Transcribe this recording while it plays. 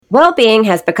Well-being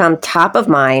has become top of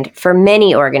mind for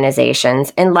many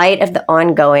organizations in light of the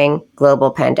ongoing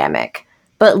global pandemic.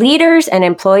 But leaders and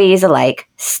employees alike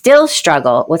still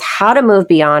struggle with how to move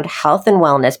beyond health and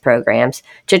wellness programs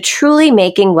to truly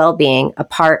making well-being a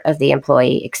part of the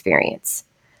employee experience.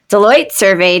 Deloitte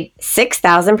surveyed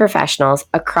 6,000 professionals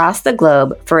across the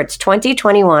globe for its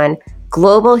 2021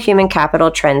 Global Human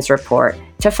Capital Trends Report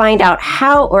to find out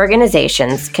how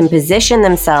organizations can position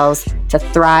themselves to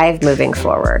thrive moving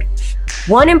forward.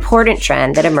 One important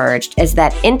trend that emerged is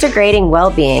that integrating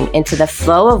well-being into the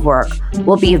flow of work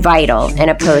will be vital in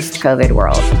a post-COVID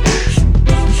world.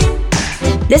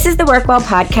 This is the Work Well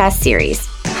podcast series.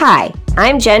 Hi,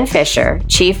 I'm Jen Fisher,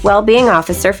 Chief Wellbeing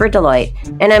Officer for Deloitte,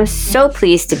 and I'm so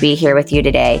pleased to be here with you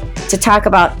today to talk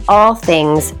about all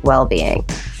things well-being.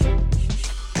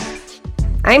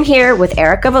 I'm here with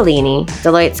Erica Volini,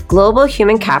 Deloitte's Global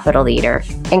Human Capital Leader,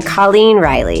 and Colleen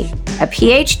Reilly, a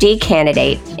PhD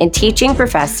candidate and teaching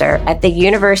professor at the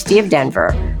University of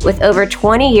Denver with over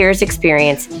 20 years'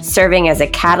 experience serving as a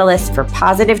catalyst for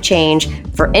positive change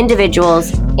for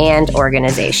individuals and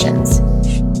organizations.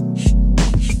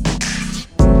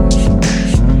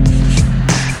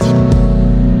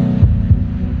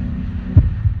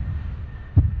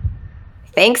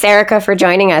 Thanks, Erica, for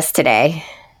joining us today.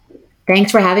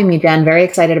 Thanks for having me, Jen. Very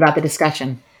excited about the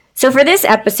discussion. So for this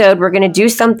episode, we're going to do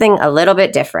something a little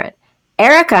bit different.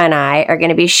 Erica and I are going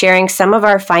to be sharing some of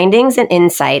our findings and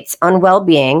insights on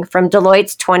well-being from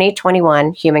Deloitte's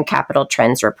 2021 Human Capital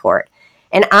Trends Report.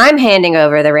 And I'm handing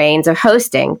over the reins of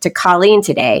hosting to Colleen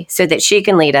today so that she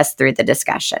can lead us through the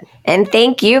discussion. And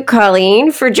thank you,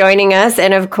 Colleen, for joining us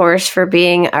and, of course, for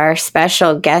being our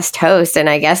special guest host. And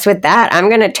I guess with that, I'm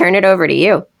going to turn it over to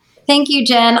you. Thank you,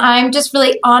 Jen. I'm just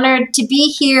really honored to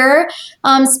be here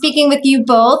speaking with you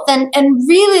both and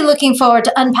really looking forward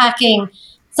to unpacking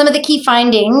some of the key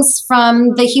findings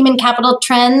from the human capital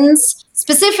trends,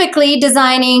 specifically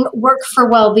designing work for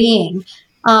well-being.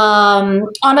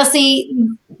 Honestly,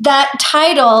 that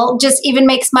title just even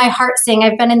makes my heart sing.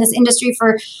 I've been in this industry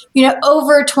for,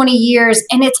 over 20 years,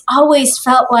 and it's always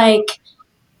felt like,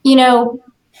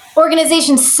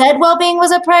 organizations said well-being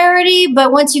was a priority, but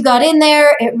once you got in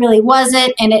there, it really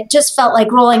wasn't. And it just felt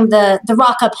like rolling the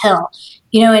rock uphill,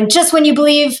 and just when you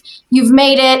believe you've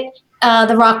made it,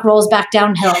 the rock rolls back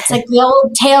downhill. It's like the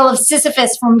old tale of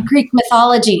Sisyphus from Greek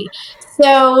mythology.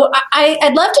 So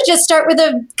I'd love to just start with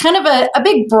a kind of a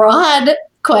big broad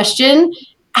question.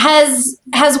 Has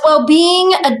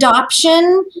well-being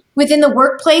adoption within the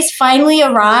workplace finally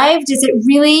arrived? Is it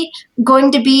really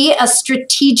going to be a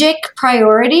strategic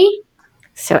priority?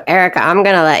 So, Erica, I'm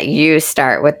going to let you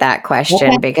start with that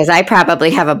question because I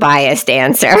probably have a biased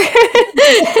answer.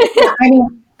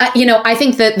 I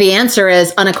think that the answer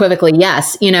is unequivocally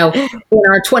yes. In our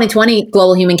 2020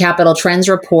 Global Human Capital Trends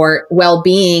Report,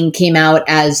 well-being came out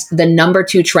as the number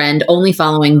 2 trend, only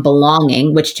following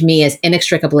belonging, which to me is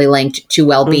inextricably linked to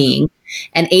well-being.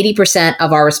 And 80%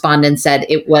 of our respondents said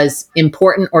it was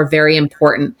important or very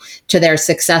important to their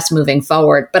success moving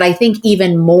forward. But I think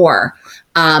even more,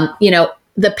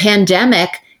 the pandemic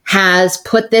has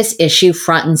put this issue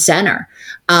front and center.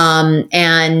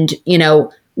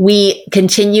 We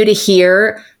continue to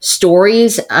hear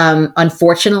stories,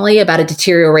 unfortunately, about a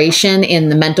deterioration in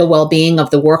the mental well-being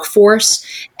of the workforce.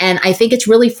 And I think it's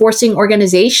really forcing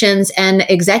organizations and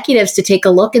executives to take a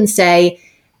look and say,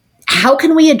 how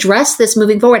can we address this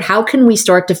moving forward? How can we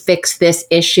start to fix this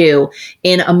issue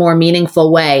in a more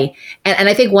meaningful way? And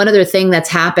I think one other thing that's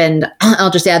happened, I'll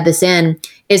just add this in,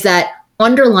 is that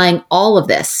underlying all of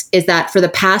this is that for the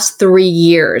past 3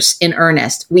 years in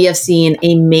earnest, we have seen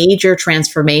a major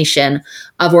transformation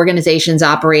of organizations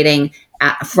operating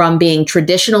from being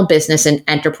traditional business and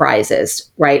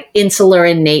enterprises, right? Insular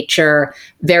in nature,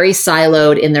 very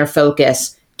siloed in their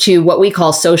focus, to what we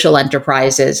call social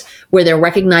enterprises, where they're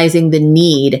recognizing the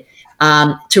need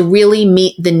to really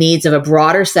meet the needs of a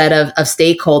broader set of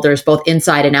stakeholders, both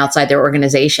inside and outside their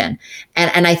organization.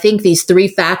 And I think these 3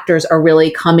 factors are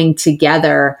really coming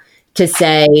together to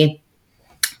say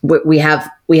we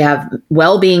have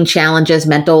well-being challenges.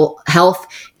 Mental health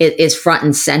is front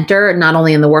and center, not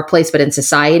only in the workplace, but in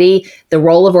society. The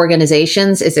role of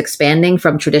organizations is expanding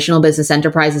from traditional business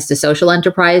enterprises to social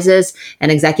enterprises,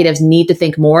 and executives need to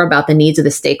think more about the needs of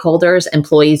the stakeholders,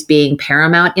 employees being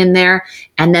paramount in there.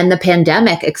 And then the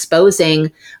pandemic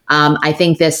exposing, I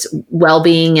think, this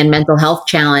well-being and mental health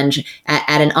challenge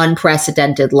at an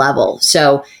unprecedented level.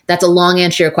 So that's a long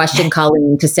answer to your question,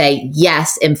 Colleen, to say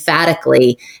yes,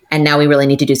 emphatically, and now we really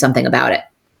need to do something about it.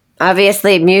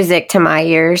 Obviously, music to my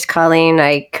ears, Colleen.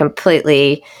 I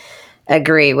completely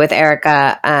agree with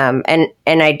Erica. And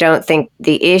I don't think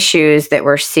the issues that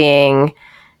we're seeing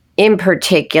in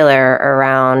particular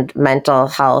around mental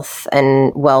health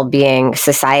and well-being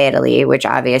societally, which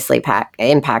obviously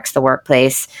impacts the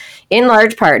workplace in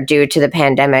large part due to the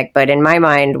pandemic, but in my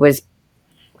mind was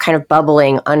kind of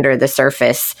bubbling under the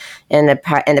surface, and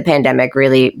the pandemic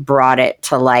really brought it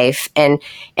to life, and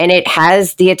it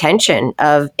has the attention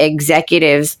of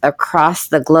executives across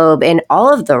the globe in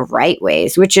all of the right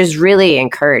ways, which is really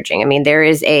encouraging. I mean, there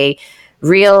is a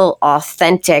real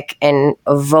authentic and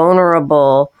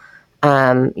vulnerable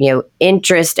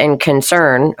interest and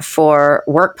concern for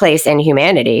workplace and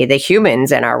humanity, the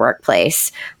humans in our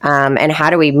workplace, and how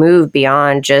do we move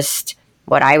beyond just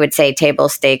what I would say table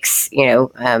stakes,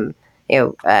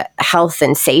 health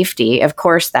and safety. Of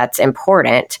course, that's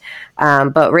important,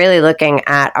 but really looking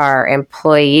at our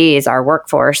employees, our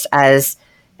workforce as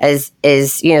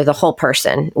the whole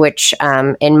person, which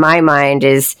in my mind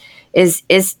is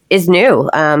new,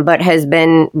 but has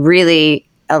been really.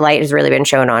 A light has really been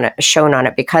shown on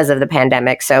it because of the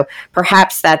pandemic. So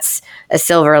perhaps that's a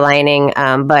silver lining,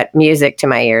 but music to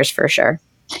my ears for sure.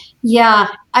 Yeah.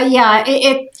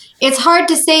 It's hard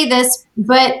to say this,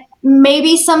 but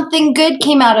maybe something good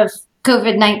came out of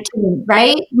COVID-19,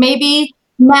 right? Maybe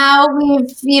now we've,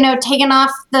 taken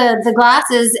off the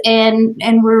glasses and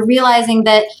we're realizing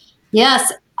that,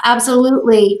 yes,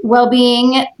 absolutely,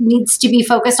 well-being needs to be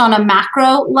focused on a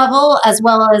macro level as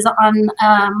well as on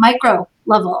a micro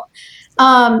level.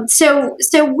 So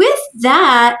with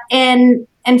that and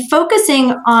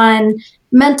focusing on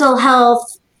mental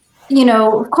health,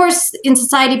 of course in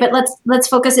society, but let's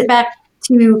focus it back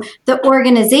to the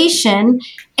organization.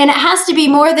 And it has to be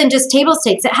more than just table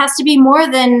stakes. It has to be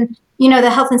more than, the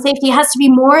health and safety. It has to be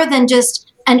more than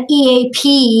just an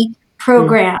EAP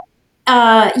program.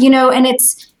 And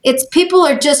it's people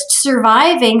are just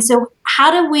surviving. So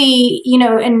how do we,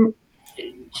 in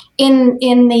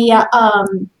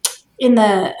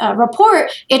the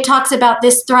report, it talks about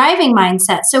this thriving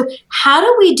mindset. So how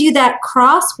do we do that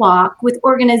crosswalk with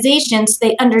organizations so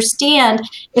they understand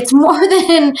it's more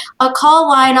than a call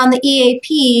line on the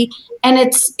EAP, and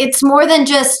it's more than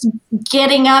just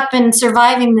getting up and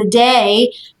surviving the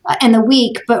day and the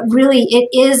week, but really it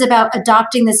is about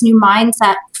adopting this new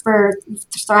mindset for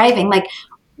thriving. Like,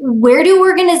 where do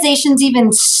organizations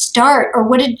even start, or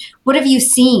what have you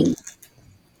seen?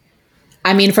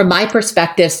 I mean, from my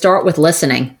perspective, start with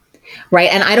listening,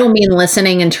 right? And I don't mean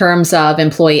listening in terms of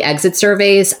employee exit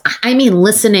surveys. I mean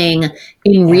listening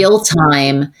in real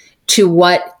time to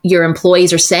what your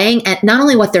employees are saying, and not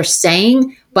only what they're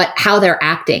saying, but how they're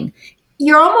acting.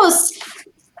 You're almost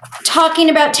talking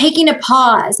about taking a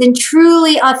pause and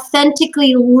truly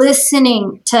authentically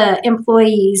listening to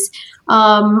employees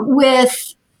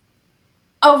with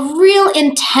a real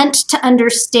intent to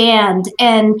understand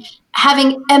and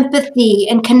having empathy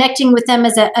and connecting with them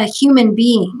as a human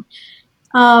being.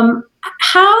 How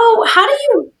do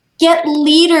you get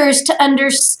leaders to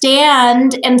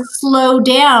understand and slow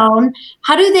down?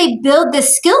 How do they build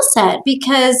this skill set?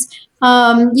 Because,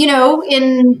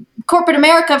 in corporate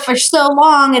America for so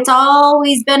long, it's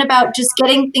always been about just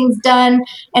getting things done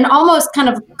and almost kind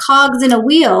of cogs in a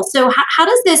wheel. So how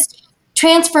does this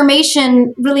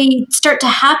transformation really start to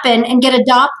happen and get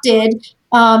adopted?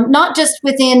 Not just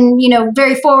within,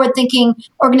 very forward-thinking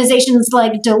organizations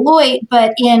like Deloitte,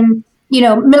 but in,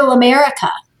 middle America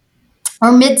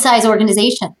or mid-size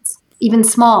organizations, even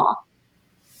small.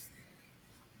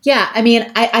 Yeah, I mean,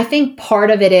 I think part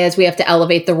of it is we have to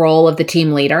elevate the role of the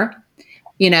team leader.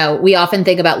 We often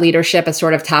think about leadership as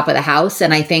sort of top of the house.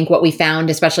 And I think what we found,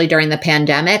 especially during the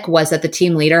pandemic, was that the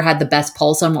team leader had the best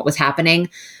pulse on what was happening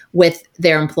with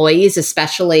their employees,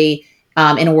 especially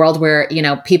in a world where,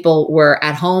 people were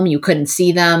at home, you couldn't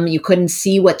see them, you couldn't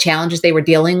see what challenges they were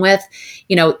dealing with.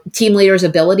 Team leaders'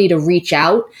 ability to reach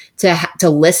out, to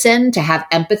listen, to have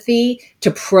empathy,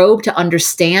 to probe, to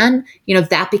understand,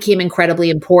 that became incredibly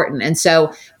important. And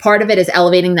so part of it is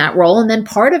elevating that role. And then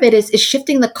part of it is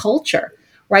shifting the culture,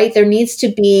 right? There needs to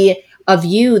be a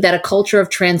view that a culture of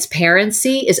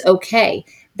transparency is okay.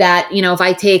 That, if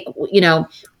I take,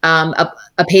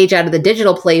 a page out of the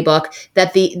digital playbook,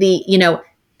 that the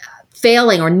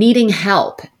failing or needing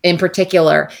help in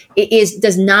particular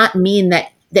does not mean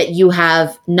that you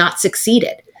have not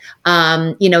succeeded.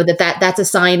 That's a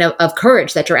sign of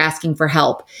courage that you're asking for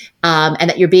help, and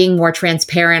that you're being more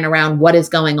transparent around what is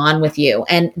going on with you.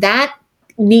 And that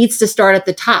needs to start at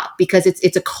the top, because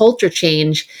it's a culture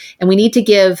change, and we need to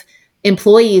give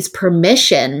employees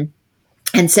permission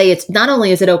and say, it's not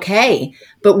only is it okay,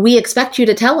 but we expect you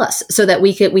to tell us so that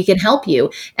we can help you,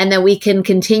 and that we can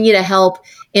continue to help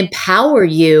empower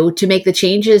you to make the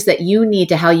changes that you need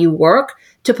to how you work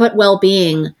to put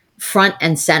well-being front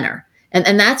and center.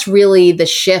 And that's really the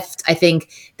shift I think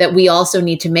that we also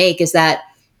need to make, is that,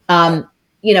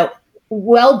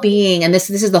 well-being, and this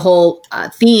is the whole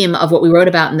theme of what we wrote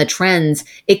about in the trends,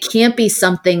 it can't be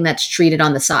something that's treated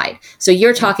on the side. So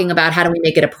you're talking about how do we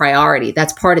make it a priority?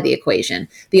 That's part of the equation.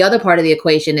 The other part of the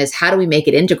equation is how do we make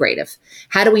it integrative?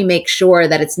 How do we make sure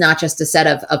that it's not just a set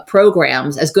of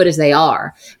programs, as good as they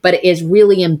are, but it is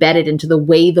really embedded into the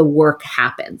way the work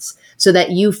happens, so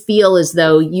that you feel as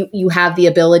though you have the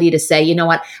ability to say, you know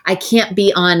what, I can't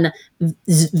be on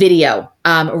video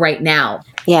right now.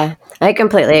 Yeah, I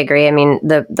completely agree. I mean,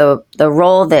 the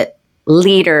role that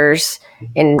leaders,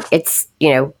 and it's,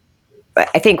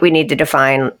 I think we need to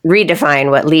redefine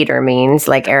what leader means,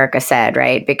 like Erica said,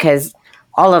 right? Because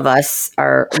all of us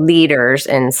are leaders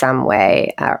in some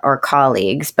way, or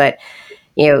colleagues, but,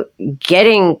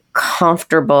 getting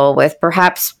comfortable with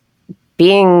perhaps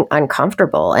being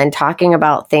uncomfortable and talking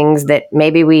about things that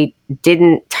maybe we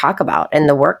didn't talk about in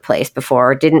the workplace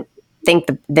before, or didn't think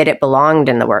that it belonged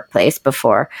in the workplace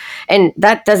before. And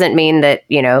that doesn't mean that,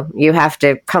 you have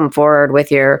to come forward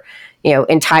with your,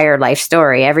 entire life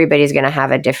story. Everybody's going to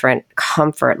have a different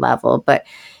comfort level, but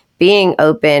being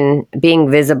open, being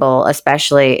visible,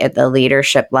 especially at the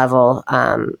leadership level,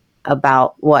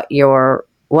 about what your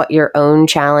own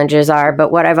challenges are.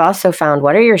 But what I've also found,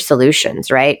 what are your solutions,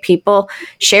 right? People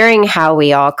sharing how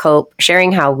we all cope,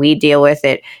 sharing how we deal with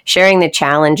it, sharing the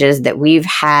challenges that we've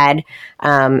had,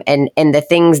 and the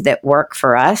things that work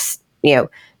for us,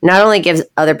 not only gives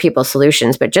other people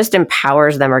solutions, but just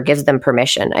empowers them or gives them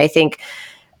permission. I think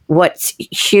what's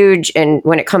huge, and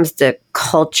when it comes to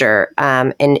culture,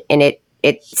 and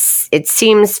it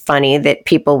seems funny that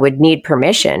people would need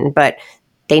permission, but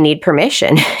they need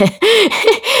permission.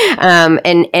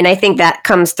 And I think that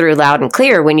comes through loud and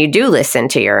clear when you do listen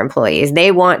to your employees.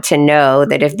 They want to know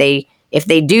that if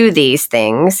they do these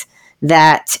things,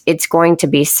 that it's going to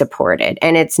be supported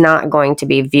and it's not going to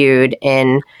be viewed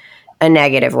in a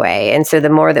negative way. And so the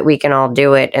more that we can all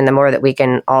do it, and the more that we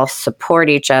can all support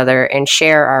each other and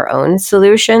share our own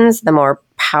solutions, the more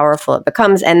powerful it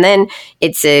becomes. And then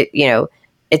it's a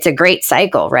great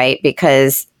cycle, right?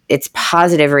 Because it's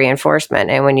positive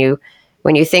reinforcement. And when you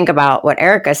think about what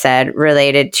Erica said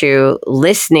related to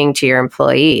listening to your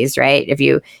employees, right? If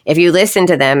you listen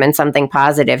to them and something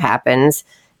positive happens,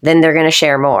 then they're going to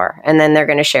share more, and then they're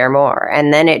going to share more.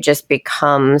 And then it just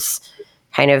becomes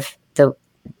kind of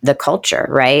the culture,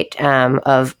 right?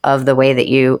 Of the way that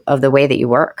you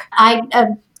work.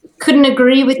 I couldn't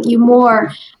agree with you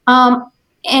more.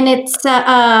 And it's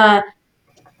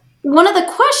one of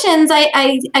the questions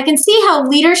I can see how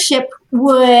leadership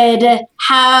would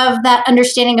have that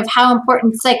understanding of how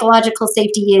important psychological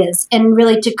safety is, and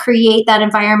really to create that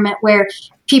environment where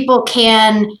people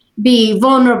can be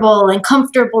vulnerable and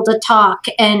comfortable to talk,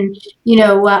 and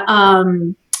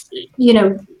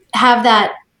have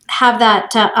that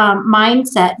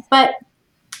mindset. But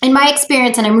in my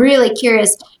experience, and I'm really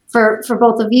curious for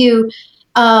both of you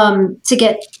to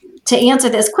answer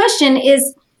this question,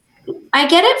 is I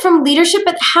get it from leadership,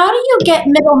 but how do you get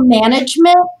middle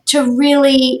management to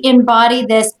really embody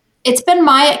this? It's been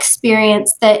my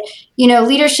experience that,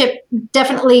 leadership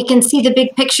definitely can see the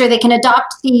big picture. They can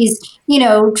adopt these,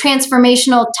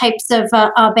 transformational types of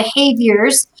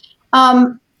behaviors.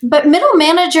 But middle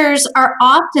managers are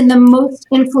often the most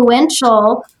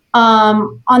influential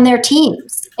on their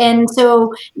teams. And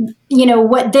so,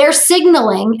 what they're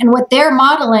signaling and what they're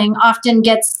modeling often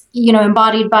gets,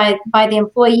 embodied by the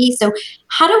employee. So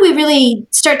how do we really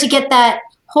start to get that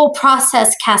whole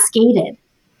process cascaded?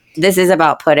 This is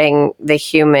about putting the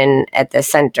human at the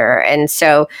center. And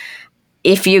so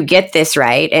if you get this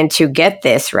right, and to get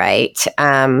this right,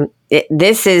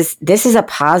 this is a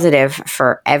positive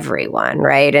for everyone,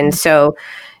 right? And so,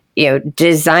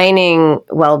 designing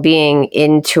well-being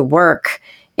into work,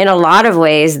 in a lot of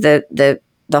ways, the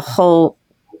whole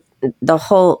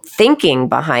thinking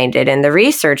behind it and the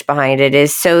research behind it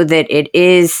is so that it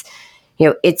is,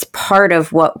 it's part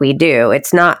of what we do.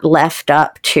 It's not left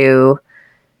up to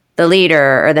the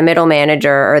leader or the middle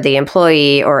manager or the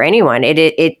employee or anyone.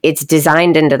 It's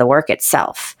designed into the work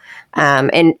itself.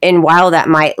 And while that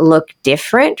might look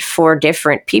different for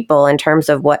different people in terms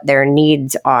of what their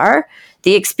needs are,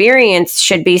 the experience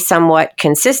should be somewhat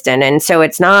consistent. And so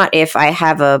it's not if I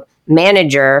have a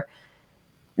manager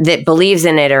that believes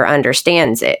in it or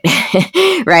understands it,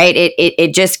 right?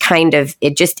 It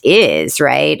just is,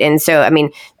 right? And so, I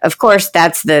mean, of course,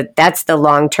 that's the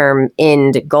long-term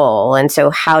end goal. And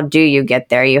so how do you get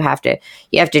there? You have to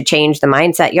change the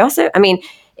mindset. You also, I mean,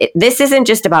 this isn't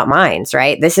just about minds,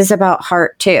 right? This is about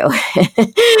heart too,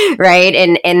 right?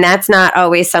 And that's not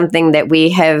always something that we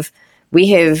have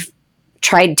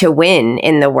tried to win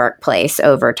in the workplace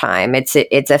over time. It's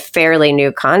a fairly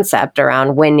new concept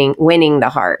around winning the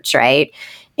hearts, right?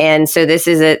 And so this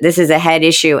is a head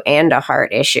issue and a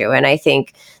heart issue, and I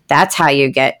think that's how you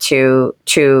get to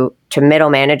middle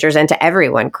managers and to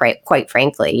everyone. Quite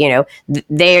frankly,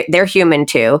 they're human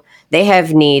too. They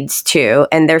have needs too,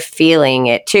 and they're feeling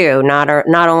it too. Not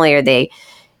only are they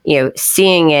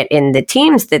seeing it in the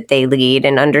teams that they lead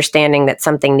and understanding that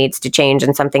something needs to change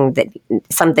and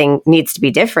something needs to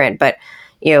be different. But,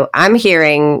 I'm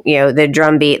hearing, the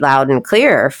drumbeat loud and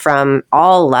clear from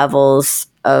all levels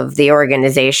of the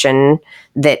organization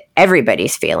that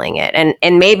everybody's feeling it.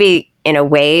 And maybe in a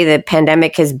way, the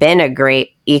pandemic has been a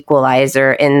great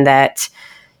equalizer in that,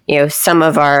 some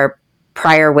of our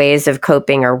prior ways of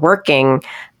coping or working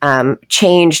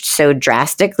changed so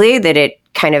drastically that it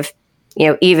kind of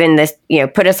even this,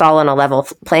 put us all on a level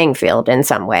playing field in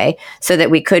some way so that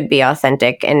we could be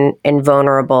authentic and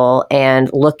vulnerable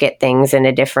and look at things in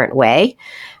a different way.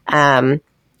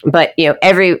 But,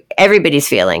 everybody's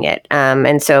feeling it.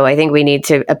 And so I think we need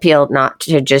to appeal not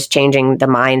to just changing the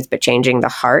minds, but changing the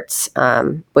hearts,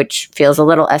 which feels a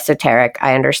little esoteric.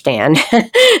 I understand,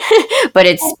 but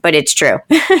it's true.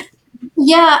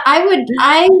 Yeah,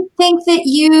 I think that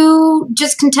you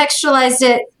just contextualized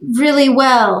it really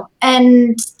well.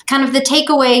 And kind of the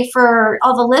takeaway for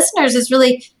all the listeners is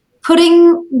really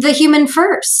putting the human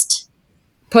first.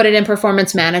 Put it in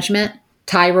performance management,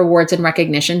 tie rewards and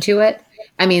recognition to it.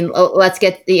 I mean, let's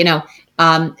get,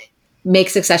 make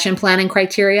succession planning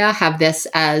criteria, have this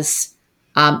as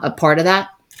a part of that.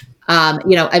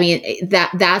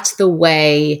 That's the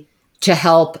way to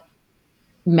help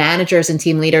managers and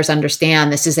team leaders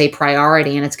understand this is a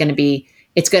priority and it's going to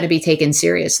be taken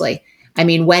seriously. I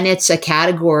mean, when it's a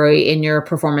category in your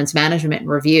performance management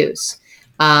reviews,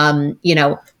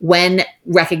 when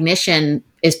recognition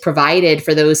is provided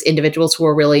for those individuals who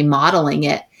are really modeling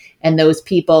it, and those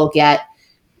people get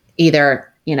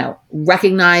either,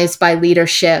 recognized by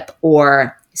leadership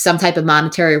or some type of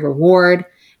monetary reward.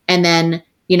 And then,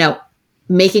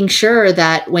 making sure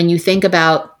that when you think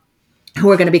about who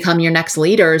are going to become your next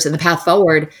leaders and the path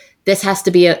forward, this has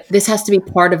to be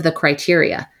part of the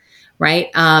criteria, right?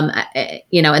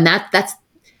 And that's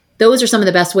those are some of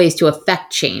the best ways to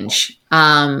affect change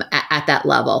at that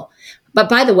level. But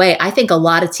by the way, I think a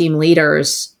lot of team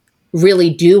leaders really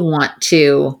do want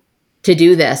to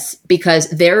do this because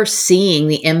they're seeing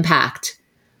the impact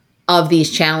of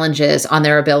these challenges on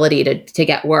their ability to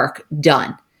get work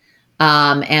done.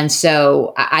 And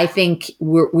so I think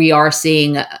we are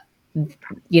seeing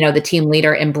the team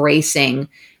leader embracing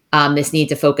this need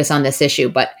to focus on this issue.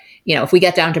 But, if we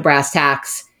get down to brass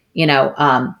tacks,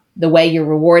 the way you're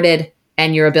rewarded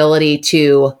and your ability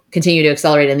to continue to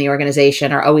accelerate in the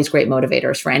organization are always great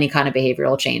motivators for any kind of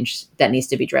behavioral change that needs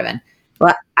to be driven.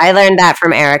 Well, I learned that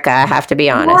from Erica, I have to be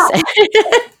honest. Yeah.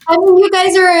 I mean, you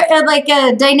guys are like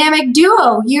a dynamic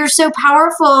duo. You're so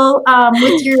powerful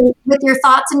with your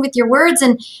thoughts and with your words.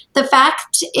 And the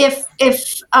fact, if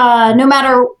no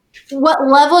matter what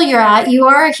level you're at, you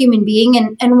are a human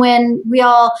being. And when we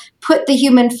all put the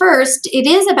human first, it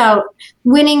is about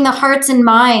winning the hearts and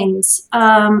minds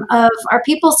of our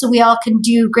people so we all can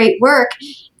do great work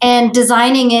and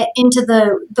designing it into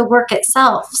the work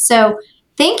itself. So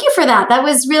thank you for that. That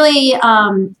was really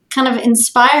kind of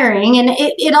inspiring. And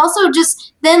it also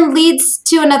just then leads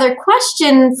to another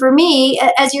question for me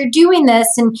as you're doing this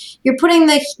and you're putting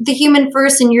the human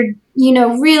first and you're,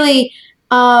 really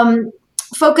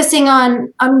focusing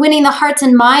on winning the hearts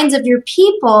and minds of your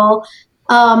people.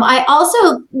 I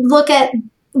also look at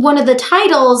one of the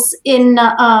titles in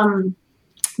the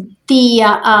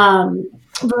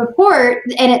report,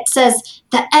 and it says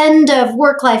the end of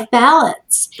work-life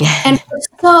balance. And for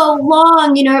so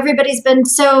long, everybody's been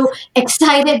so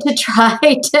excited to try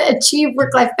to achieve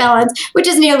work-life balance, which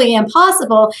is nearly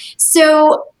impossible.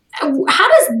 So how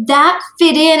does that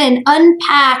fit in and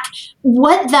unpack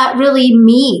what that really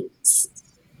means?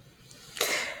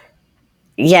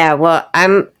 Yeah, well,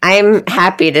 I'm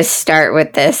happy to start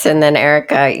with this, and then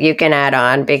Erica, you can add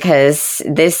on because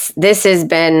this has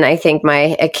been, I think,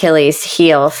 my Achilles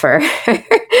heel for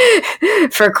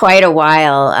for quite a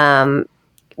while.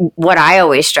 What I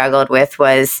always struggled with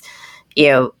was,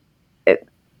 it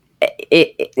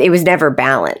was never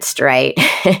balanced, right?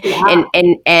 Yeah.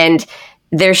 and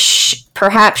there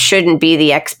perhaps shouldn't be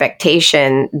the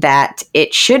expectation that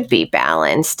it should be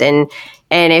balanced, and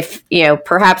And if,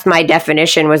 perhaps my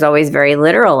definition was always very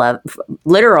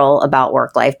literal about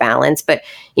work-life balance, but,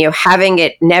 having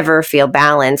it never feel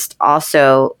balanced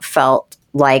also felt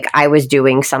like I was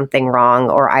doing something wrong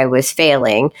or I was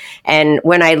failing. And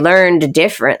when I learned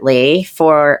differently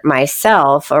for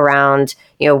myself around,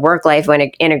 work-life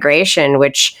integration,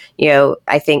 which,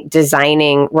 I think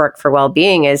designing work for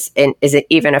well-being is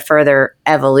even a further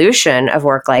evolution of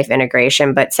work-life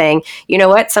integration, but saying, you know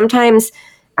what, sometimes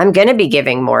I'm going to be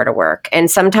giving more to work and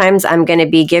sometimes I'm going to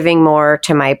be giving more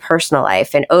to my personal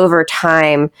life. And over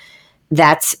time,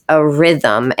 that's a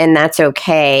rhythm and that's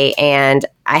okay. And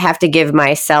I have to give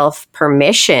myself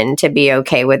permission to be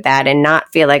okay with that and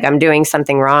not feel like I'm doing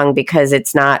something wrong because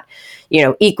it's not,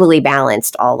 equally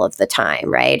balanced all of the time.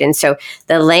 Right. And so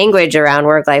the language around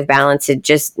work-life balance, it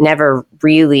just never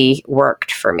really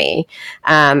worked for me.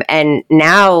 And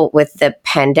now with the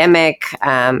pandemic,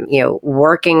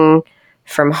 working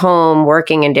from home,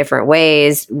 working in different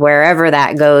ways, wherever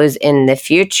that goes in the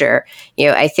future,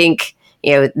 I think,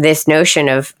 this notion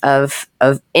of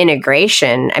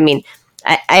integration. I mean,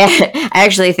 I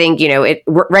actually think,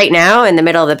 right now in the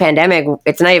middle of the pandemic,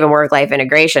 it's not even work-life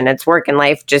integration. It's work and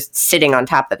life just sitting on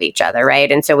top of each other,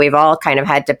 right? And so we've all kind of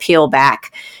had to peel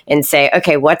back and say,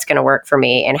 okay, what's going to work for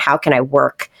me and how can I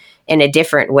work in a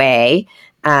different way?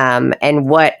 And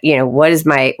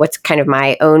what's kind of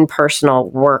my own personal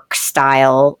work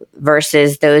style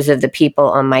versus those of the people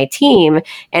on my team?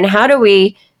 And how do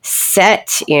we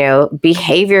set,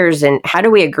 behaviors and how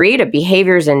do we agree to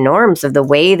behaviors and norms of the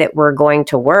way that we're going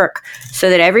to work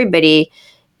so that everybody,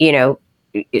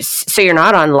 so you're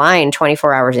not online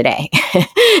 24 hours a day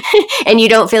and you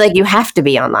don't feel like you have to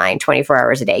be online 24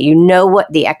 hours a day. You know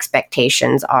what the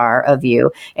expectations are of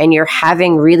you and you're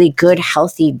having really good,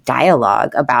 healthy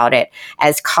dialogue about it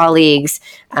as colleagues,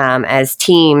 as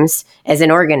teams, as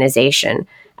an organization.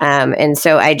 And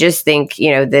so I just think,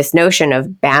 this notion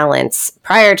of balance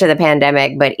prior to the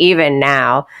pandemic, but even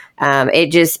now,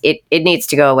 it needs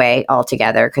to go away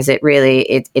altogether because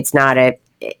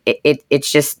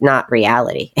it's just not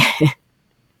reality.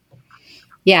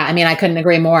 Yeah, I mean, I couldn't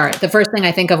agree more. The first thing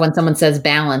I think of when someone says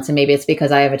balance, and maybe it's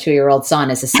because I have a 2-year-old son,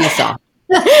 is a seesaw.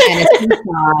 And a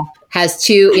seesaw has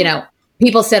two,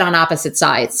 people sit on opposite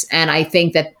sides. And I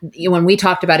think that when we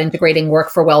talked about integrating work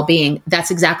for well-being,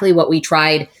 that's exactly what we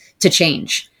tried to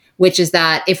change, which is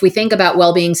that if we think about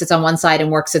well-being sits on one side and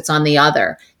work sits on the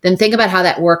other, then think about how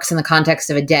that works in the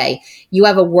context of a day. You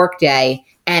have a work day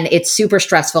and it's super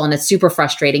stressful and it's super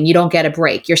frustrating. You don't get a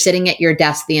break. You're sitting at your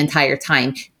desk the entire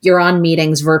time. You're on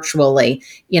meetings virtually,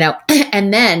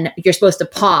 and then you're supposed to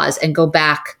pause and go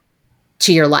back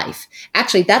to your life.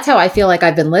 Actually, that's how I feel like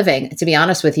I've been living, to be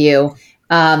honest with you.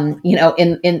 And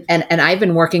I've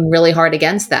been working really hard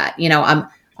against that.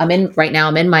 I'm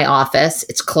in my office.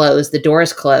 It's closed. The door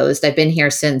is closed. I've been here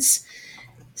since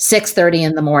 6:30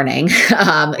 in the morning,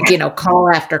 call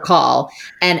after call.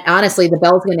 And honestly, the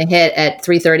bell's going to hit at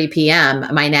 3:30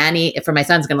 p.m. My nanny for my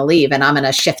son's going to leave and I'm going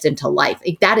to shift into life.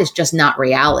 That is just not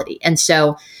reality. And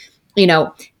so,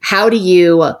 how do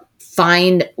you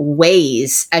find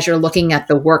ways as you're looking at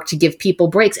the work to give people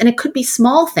breaks? And it could be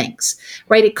small things,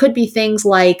 right? It could be things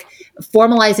like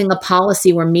formalizing a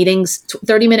policy where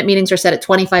 30-minute meetings are set at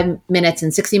 25 minutes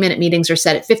and 60-minute meetings are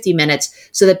set at 50 minutes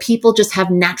so that people just have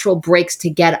natural breaks to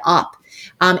get up.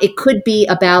 It could be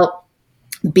about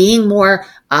being more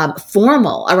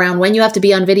formal around when you have to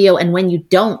be on video and when you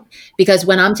don't. Because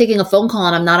when I'm taking a phone call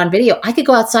and I'm not on video, I could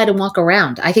go outside and walk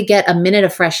around. I could get a minute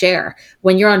of fresh air.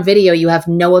 When you're on video, you have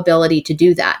no ability to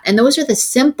do that. And those are the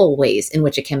simple ways in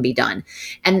which it can be done.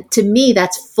 And to me,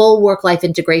 that's full work-life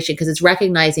integration because it's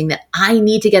recognizing that I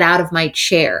need to get out of my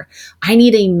chair. I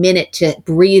need a minute to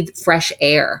breathe fresh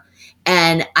air.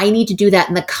 And I need to do that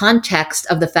in the context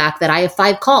of the fact that I have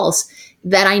 5 calls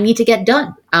that I need to get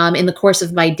done in the course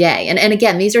of my day. And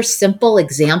again, these are simple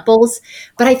examples,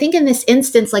 but I think in this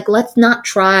instance, let's not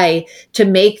try to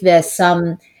make this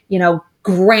some,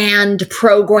 grand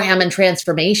program and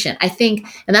transformation. I think,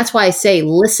 and that's why I say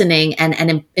listening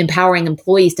and empowering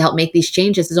employees to help make these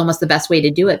changes is almost the best way to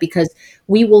do it, because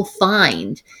we will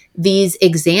find these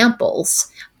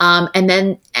examples and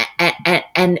then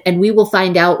we will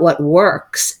find out what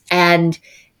works. And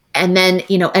then,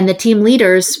 and the team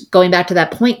leaders, going back to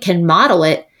that point, can model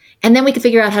it. And then we can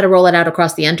figure out how to roll it out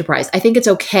across the enterprise. I think it's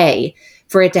okay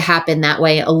for it to happen that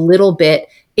way a little bit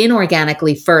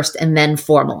inorganically first and then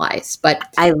formalize. But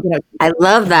I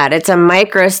love that. It's a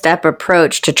micro step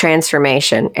approach to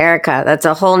transformation. Erica, that's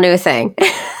a whole new thing.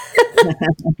 You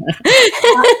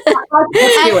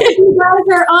guys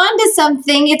are onto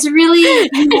something. It's really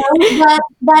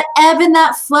that ebb and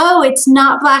that flow. It's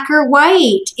not black or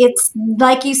white. It's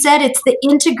like you said. It's the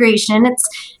integration.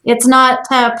 It's not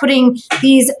putting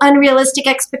these unrealistic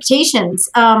expectations.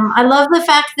 I love the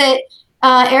fact that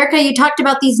Erica, you talked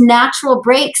about these natural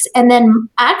breaks and then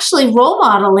actually role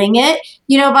modeling it,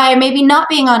 by maybe not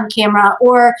being on camera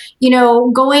or,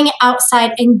 going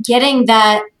outside and getting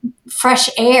that fresh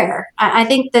air. I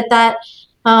think that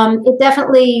it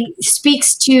definitely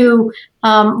speaks to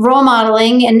role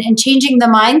modeling and changing the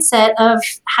mindset of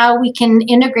how we can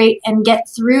integrate and get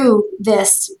through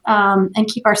this and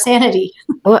keep our sanity.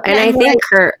 Well, and I think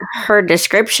her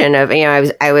description of,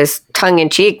 I was tongue in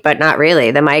cheek, but not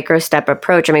really, the micro step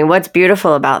approach. I mean, what's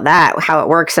beautiful about that, how it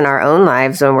works in our own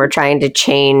lives when we're trying to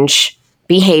change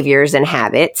behaviors and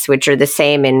habits, which are the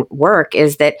same in work,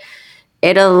 is that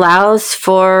it allows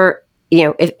for,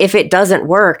 if it doesn't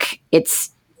work, it's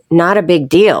not a big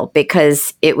deal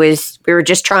because we were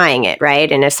just trying it,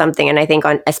 right? And if something, and I think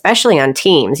especially on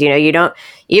teams, you don't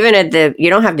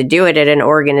have to do it at an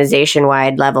organization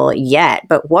wide level yet,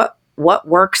 but what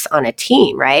works on a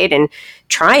team, right? And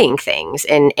trying things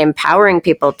and empowering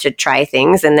people to try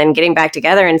things and then getting back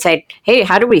together and say, hey,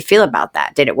 how do we feel about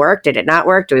that? Did it work? Did it not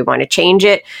work? Do we want to change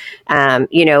it?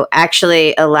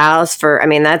 Actually allows for,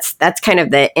 that's kind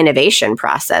of the innovation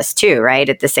process too, right?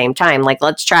 At the same time, like,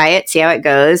 let's try it, see how it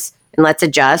goes, and let's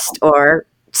adjust or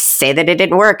say that it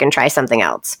didn't work and try something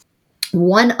else.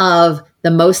 One of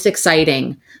the most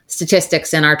exciting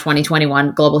statistics in our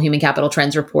 2021 Global Human Capital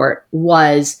Trends Report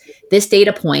was this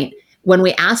data point. When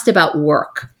we asked about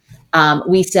work,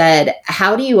 we said,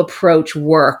 how did you approach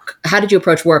work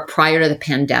prior to the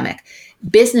pandemic?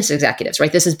 Business executives,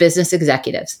 right? This is business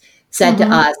executives said to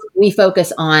us, we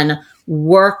focus on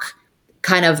work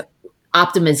kind of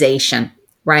optimization,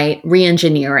 right?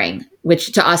 Re-engineering,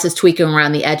 which to us is tweaking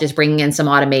around the edges, bringing in some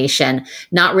automation,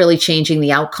 not really changing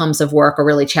the outcomes of work or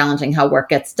really challenging how work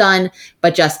gets done,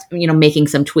 but just, making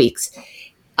some tweaks.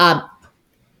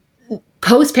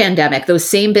 Post-pandemic, those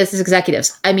same business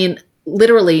executives,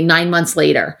 literally 9 months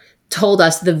later, told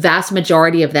us the vast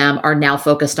majority of them are now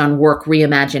focused on work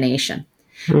reimagination,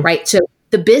 right? So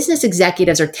the business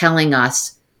executives are telling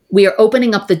us we are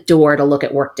opening up the door to look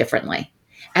at work differently.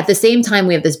 At the same time,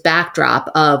 we have this backdrop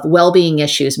of well-being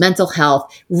issues, mental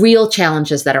health, real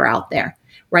challenges that are out there,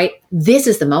 right? This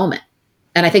is the moment.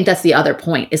 And I think that's the other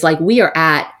point, is like we are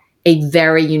at a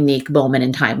very unique moment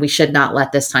in time. We should not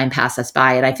let this time pass us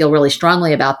by. And I feel really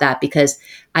strongly about that because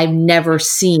I've never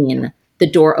seen the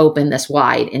door open this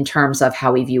wide in terms of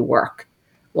how we view work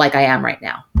like I am right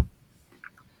now.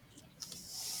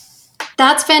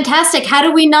 That's fantastic. How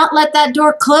do we not let that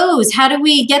door close? How do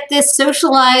we get this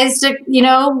socialized,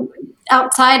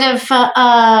 outside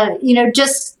of,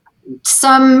 just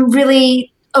some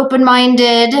really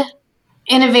open-minded,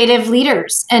 innovative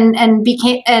leaders and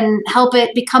help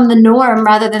it become the norm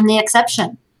rather than the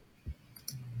exception?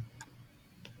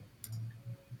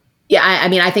 Yeah,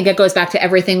 I think it goes back to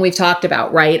everything we've talked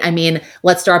about, right?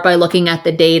 Let's start by looking at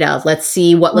the data. Let's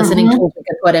see what listening tools we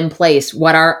can put in place,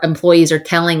 what our employees are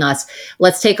telling us.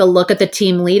 Let's take a look at the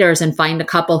team leaders and find a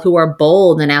couple who are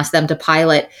bold and ask them to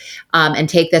pilot and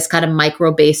take this kind of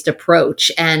micro-based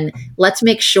approach. And let's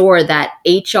make sure that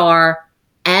HR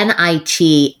and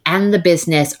IT and the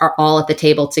business are all at the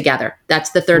table together.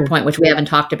 That's the third point, which we haven't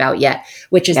talked about yet,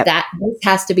 which is that this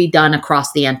has to be done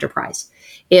across the enterprise.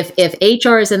 If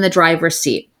HR is in the driver's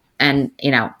seat, and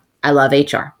I love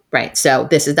HR, right? So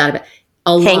this is not about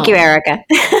alone. Thank you, Erica.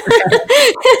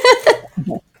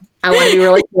 I want to be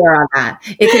really clear on that.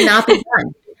 It cannot be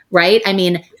done, right?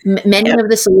 Many of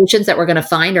the solutions that we're going to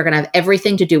find are going to have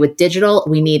everything to do with digital.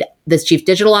 We need the chief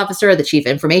digital officer, the chief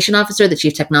information officer, the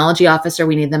chief technology officer.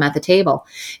 We need them at the table.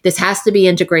 This has to be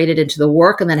integrated into the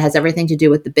work, and that has everything to do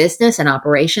with the business and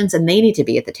operations, and they need to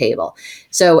be at the table.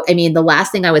 So, the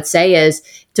last thing I would say is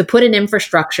to put an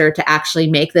infrastructure to actually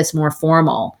make this more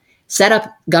formal. Set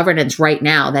up governance right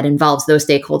now that involves those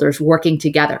stakeholders working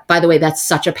together. By the way, that's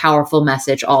such a powerful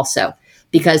message also,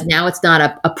 because now it's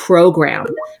not a program,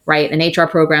 right? An HR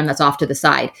program that's off to the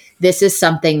side. This is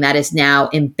something that is now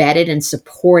embedded and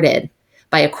supported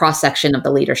by a cross-section of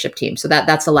the leadership team. So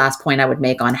that's the last point I would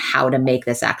make on how to make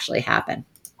this actually happen.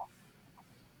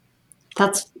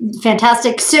 That's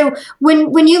fantastic. So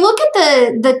when you look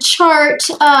at the chart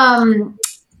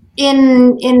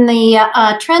in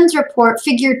the trends report,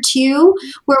 figure 2,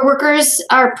 where workers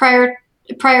are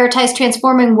prioritize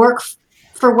transforming work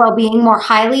for well-being more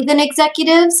highly than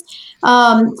executives.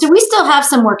 So we still have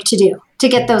some work to do to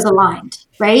get those aligned,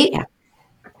 right?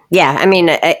 Yeah, I mean,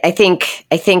 I think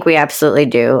we absolutely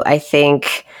do. I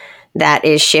think that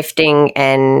is shifting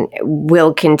and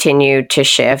will continue to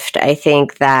shift. I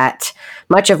think that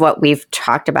much of what we've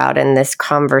talked about in this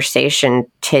conversation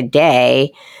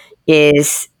today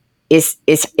is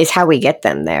how we get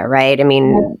them there, right? I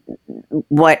mean,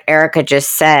 what Erica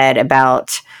just said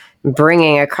about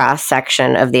bringing a cross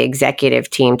section of the executive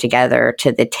team together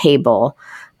to the table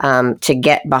to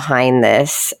get behind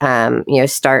this,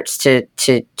 starts to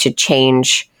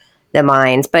change the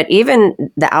minds. But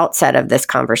even the outset of this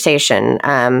conversation,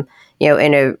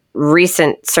 in a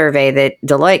recent survey that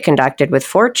Deloitte conducted with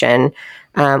Fortune,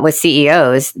 with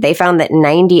CEOs, they found that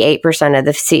 98% of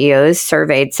the CEOs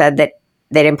surveyed said that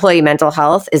employee mental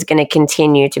health is going to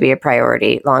continue to be a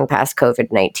priority long past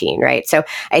COVID-19, right? So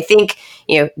I think,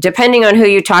 depending on who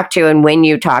you talk to and when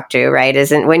you talk to, right,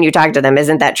 isn't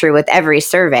that true with every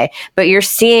survey? But you're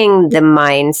seeing the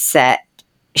mindset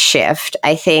shift.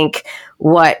 I think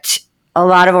what a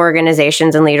lot of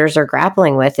organizations and leaders are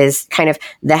grappling with is kind of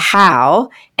the how,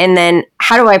 and then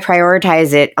how do I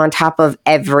prioritize it on top of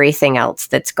everything else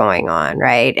that's going on,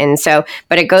 right? And so,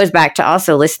 but it goes back to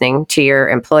also listening to your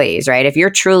employees, right? If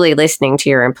you're truly listening to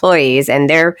your employees and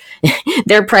they're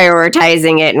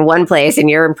prioritizing it in one place and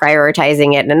you're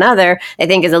prioritizing it in another, I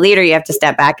think as a leader, you have to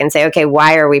step back and say, okay,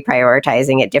 why are we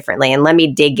prioritizing it differently? And let me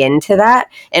dig into that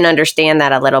and understand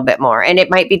that a little bit more. And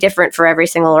it might be different for every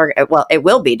single, it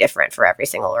will be different for every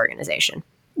single organization.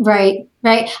 Right.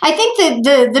 I think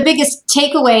that the biggest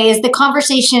takeaway is the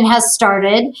conversation has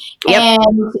started. Yep.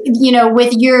 And,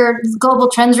 with your global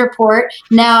trends report,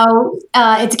 now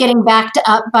it's getting backed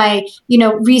up by,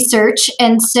 research.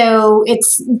 And so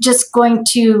it's just going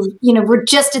to, we're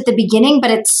just at the beginning,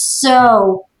 but it's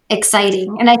so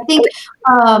exciting. And I think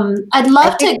I'd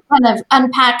love to kind of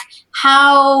unpack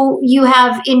how you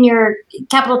have in your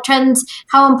capital trends,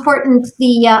 how important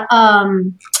the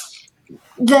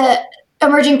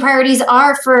emerging priorities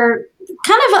are for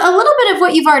kind of a little bit of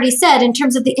what you've already said in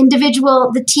terms of the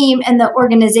individual, the team, and the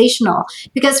organizational.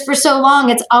 Because for so long,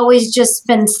 it's always just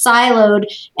been siloed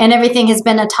and everything has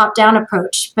been a top-down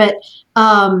approach. But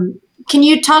can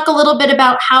you talk a little bit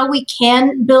about how we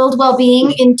can build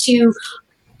well-being into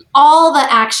all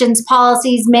the actions,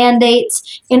 policies,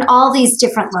 mandates in all these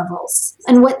different levels,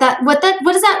 and what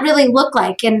does that really look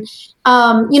like? And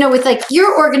with like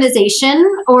your organization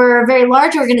or very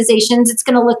large organizations, it's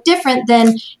going to look different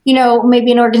than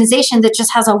maybe an organization that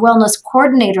just has a wellness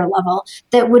coordinator level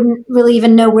that wouldn't really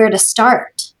even know where to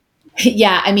start.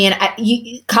 Yeah, I mean,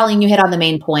 Colleen, you hit on the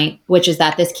main point, which is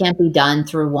that this can't be done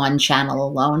through one channel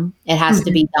alone. It has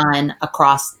to be done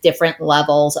across different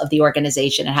levels of the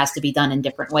organization. It has to be done in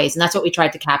different ways. And that's what we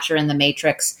tried to capture in the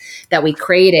matrix that we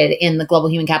created in the Global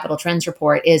Human Capital Trends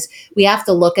Report. Is we have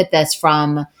to look at this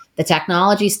from the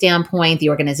technology standpoint, the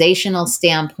organizational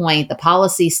standpoint, the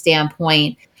policy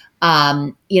standpoint.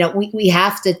 We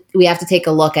have to take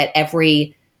a look at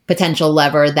every potential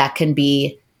lever that can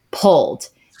be pulled.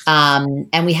 And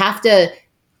we have to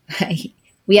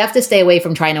stay away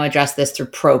from trying to address this through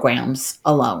programs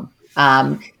alone.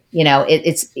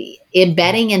 It's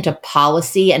embedding into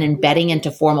policy and embedding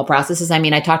into formal processes. I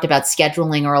mean, I talked about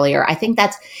scheduling earlier. I think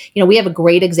that's, we have a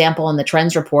great example in the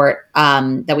trends report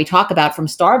that we talk about from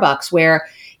Starbucks where,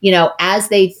 as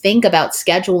they think about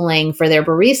scheduling for their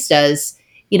baristas,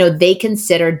 they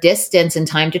consider distance and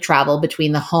time to travel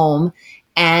between the home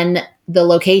and the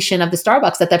location of the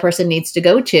Starbucks that person needs to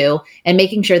go to, and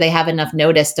making sure they have enough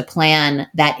notice to plan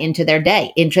that into their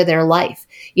day, into their life.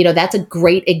 That's a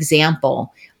great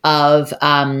example of,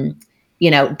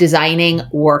 designing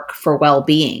work for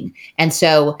well-being. And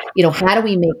so, how do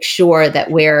we make sure that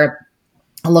we're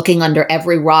looking under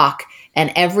every rock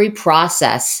and every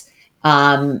process,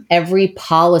 every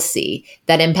policy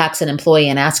that impacts an employee,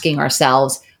 and asking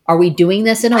ourselves, are we doing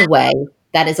this in a way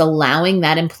that is allowing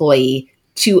that employee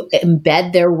to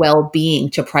embed their well-being,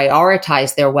 to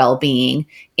prioritize their well-being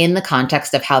in the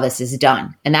context of how this is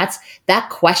done? And that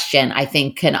question, I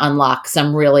think, can unlock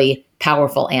some really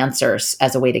powerful answers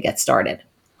as a way to get started.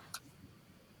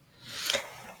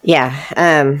 Yeah,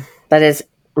 that is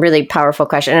a really powerful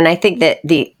question. And I think that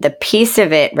the piece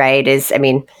of it, right, is, I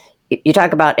mean, you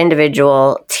talk about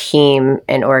individual, team,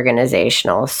 and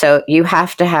organizational. So you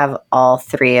have to have all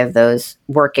three of those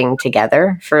working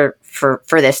together for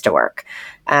this to work.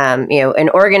 An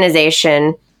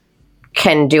organization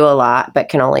can do a lot, but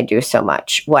can only do so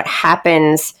much. What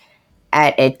happens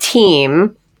at a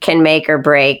team can make or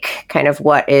break kind of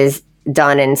what is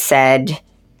done and said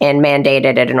and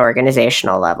mandated at an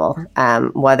organizational level,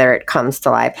 whether it comes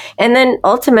to life. And then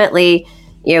ultimately,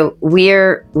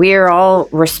 we're all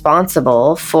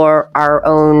responsible for our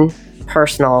own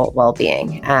personal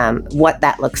well-being, what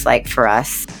that looks like for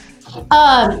us.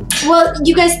 Well,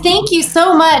 you guys, thank you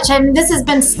so much. And this has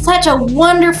been such a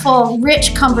wonderful,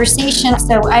 rich conversation.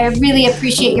 So I really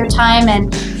appreciate your time,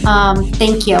 and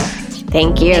thank you.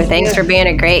 Thank you. Thanks for being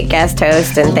a great guest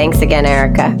host. And thanks again,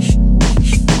 Erica.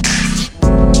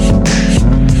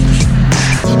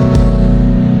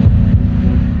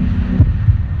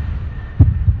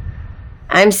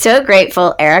 I'm so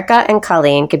grateful Erica and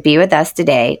Colleen could be with us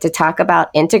today to talk about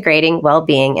integrating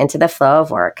well-being into the flow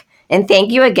of work. And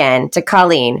thank you again to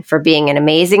Colleen for being an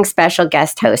amazing special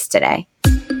guest host today.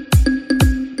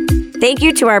 Thank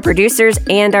you to our producers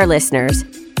and our listeners.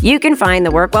 You can find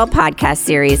the Work Well podcast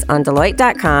series on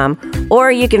Deloitte.com,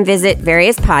 or you can visit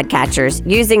various podcatchers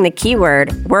using the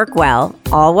keyword Work Well,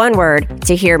 all one word,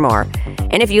 to hear more.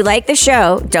 And if you like the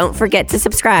show, don't forget to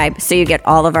subscribe so you get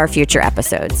all of our future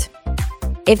episodes.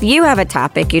 If you have a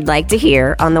topic you'd like to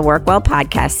hear on the Work Well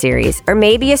podcast series, or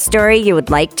maybe a story you would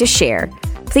like to share,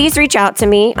 please reach out to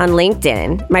me on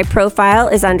LinkedIn. My profile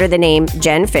is under the name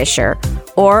Jen Fisher,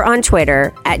 or on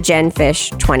Twitter at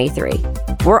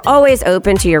JenFish23. We're always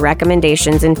open to your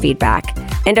recommendations and feedback.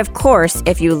 And of course,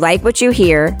 if you like what you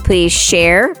hear, please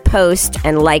share, post,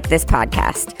 and like this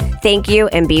podcast. Thank you,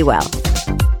 and be well.